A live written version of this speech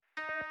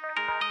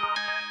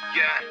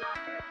Yeah.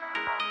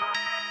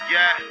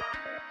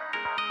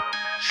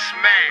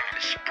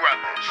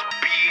 SmashBruthaz,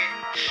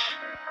 bitch.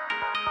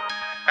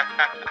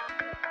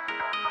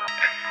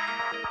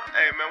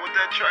 Hey, man, what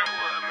that track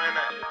was, man?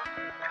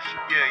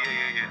 Yeah.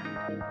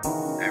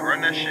 Hey, run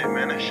that shit,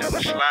 man. That shit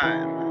was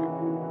sliding, man.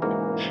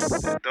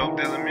 That dope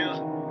dealer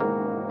music.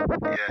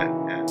 Yeah.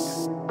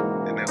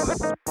 And they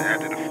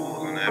did the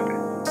fool on that bit.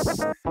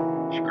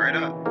 Straight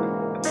up.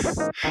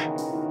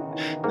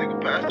 Nigga,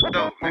 pass the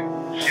dope, nigga.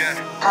 Yeah.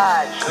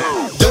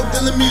 Dope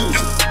dealer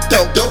music.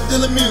 Dope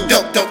dealer music.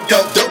 Dope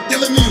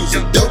dealer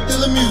music. Dope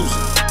dealer music.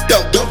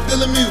 Dope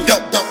dealer music.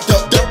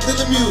 Dope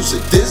dealer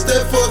music. This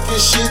that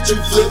fucking shit you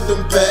flip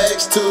them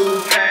bags to.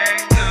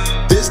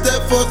 This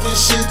that fucking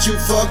shit you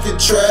fucking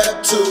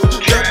trap to.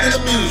 Dope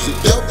dealer music.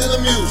 Dope dealer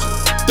music.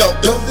 Dope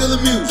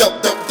dealer music.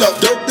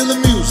 Dope dealer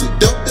music.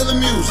 Dope dealer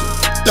music.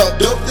 Dope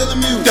dealer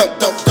music.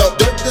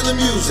 Dope dealer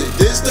music.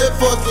 This that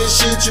fucking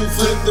shit you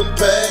flip them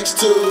bags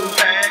to.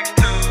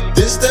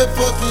 This that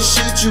fucking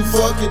shit you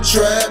fucking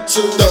trap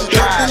to. Dope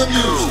dealer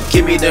music.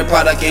 Give me the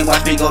product and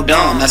watch me go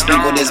dumb. I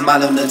sprinkle this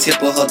smile on the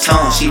tip of her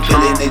tongue. She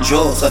feeling the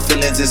drugs, her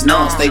feelings is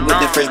numb. Stay with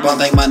the fresh ball,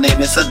 think my name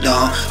is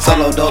Saddam.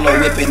 Solo dolo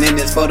whipping in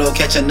this photo,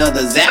 catch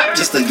another zap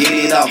just to get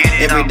it off.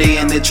 Every day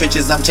in the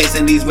trenches, I'm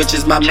chasing these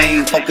riches. My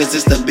main focus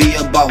is to be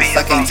a boss.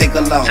 I can't take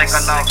a loss.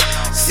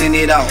 Send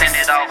it off.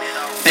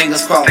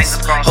 Fingers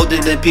crossed. Hold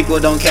it and people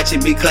don't catch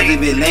it because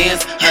if it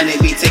lands, honey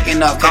be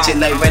taking off. Catch it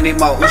like Randy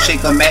Moss. Ooh,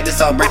 shake a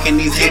madness off. Breaking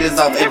these haters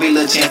off every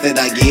little chance that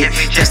I get.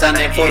 Just down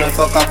there for the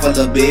fuck off a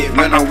little bit.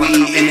 Run on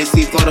weed in the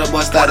seat for the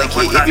boy start a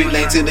kid. If you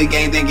late to the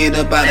game, then get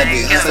up out of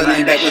it.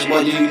 Hustling backwards,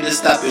 boy, you need to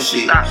stop your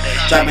shit.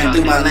 Driving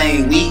through my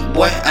lane, weak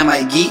boy. I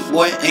might geek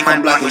boy, ain't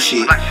gon' block your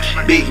shit.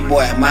 Big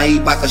boy, my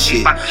Ibaka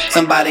shit.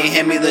 Somebody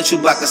hand me the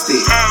Chewbacca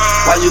stick.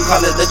 Why you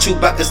call it the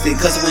Chewbacca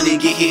stick? Cause when he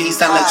get hit, he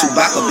sound like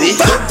Chewbacca,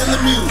 bitch. Dope dealer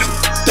music.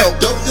 Dope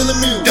dealer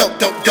music. Dope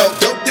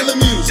dealer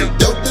music.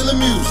 Dope dealer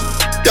music.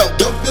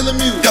 Dope dealer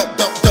music.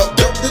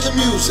 Dope dealer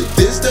music.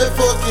 This that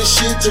fucking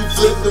shit you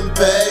flip them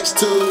bags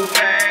to.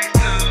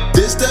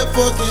 This that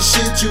fucking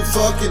shit you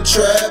fucking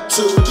trap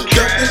to. Dope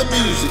dealer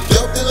music.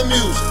 Dope dealer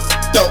music.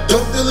 Dope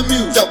dealer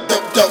music.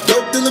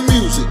 Dope dealer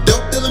music.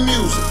 Dope dealer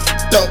music.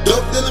 Dope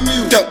dealer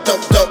music.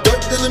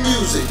 Dope dealer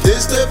music.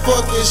 This that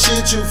fucking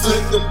shit you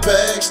flip them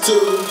bags to.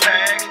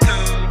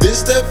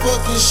 This that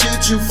fucking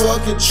shit you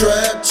fucking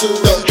trap to.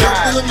 Dope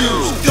dealer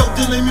music. Dope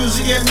dealer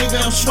music, yeah,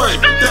 nigga, I'm swerving.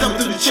 Thumb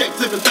through the check,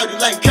 flipping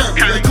 30 like Kirby.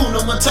 Like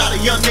Kuna Matata,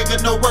 young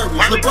nigga, no worries.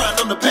 LeBron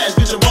on the pass,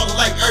 bitch, I'm rolling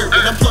like Irvin.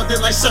 I'm plugged in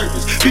like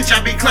surface. Bitch,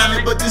 I be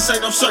climbing, but this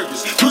ain't no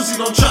circus. Pussy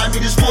don't try me,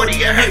 this 40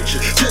 it hurt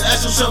you. Just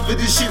ask yourself if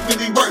this shit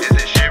really worth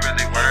it.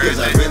 Cause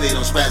I really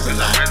don't spaz a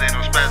lot.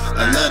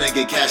 I love to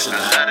get cash a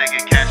lot.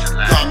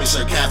 Call me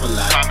Sir Cap a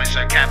lot.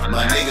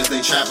 My niggas,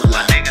 they trap a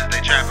lot.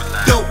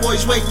 Dope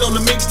boys waiting on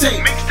the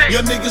mixtape.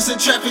 Young niggas in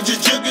traffic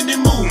just jugging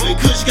and moving.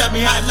 Kush got me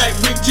hot like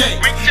Rick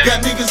James.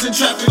 Got niggas in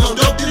traffic on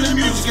dope dealer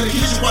music. In the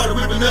kitchen water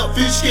ripping up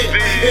fish scale.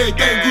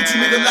 Everything Gucci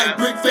nigga like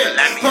brick fat.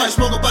 Probably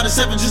smoke about a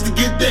 7 just to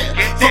get that.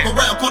 Fuck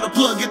around, call the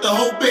plug, get the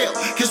whole bell.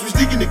 Catch me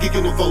sneaking the gig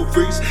in the 4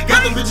 freaks.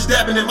 Got them bitches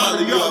dabbing in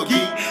Molly, y'all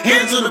geek.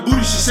 Hands on the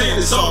booty, she saying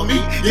it's all me.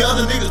 Your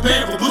other niggas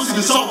paying for pussy,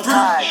 that's all free.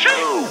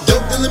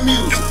 Dope dealer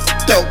music.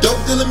 Dope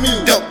dealer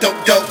music.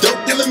 Dope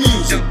dealer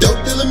music.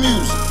 Dope dealer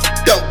music.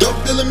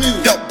 Dope dealer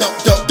music. Dope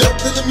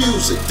dealer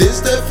music. This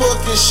that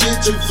fucking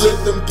shit you flip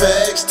them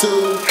bags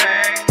to.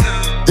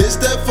 This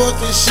that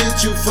fucking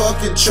shit you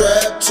fucking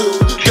trap to.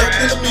 Dope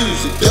dealer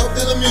music. Dope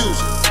dealer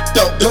music.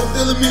 Dope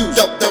dealer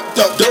music.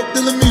 Dope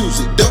dealer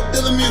music. Dope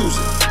dealer music.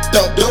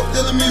 Dope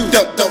dealer music.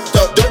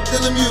 Dope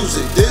dealer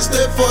music. This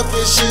that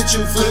fucking shit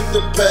you flip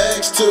them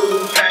bags to.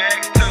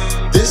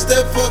 This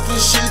that fucking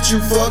shit you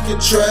fucking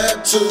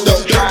trap to.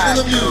 Dope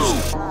dealer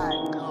music.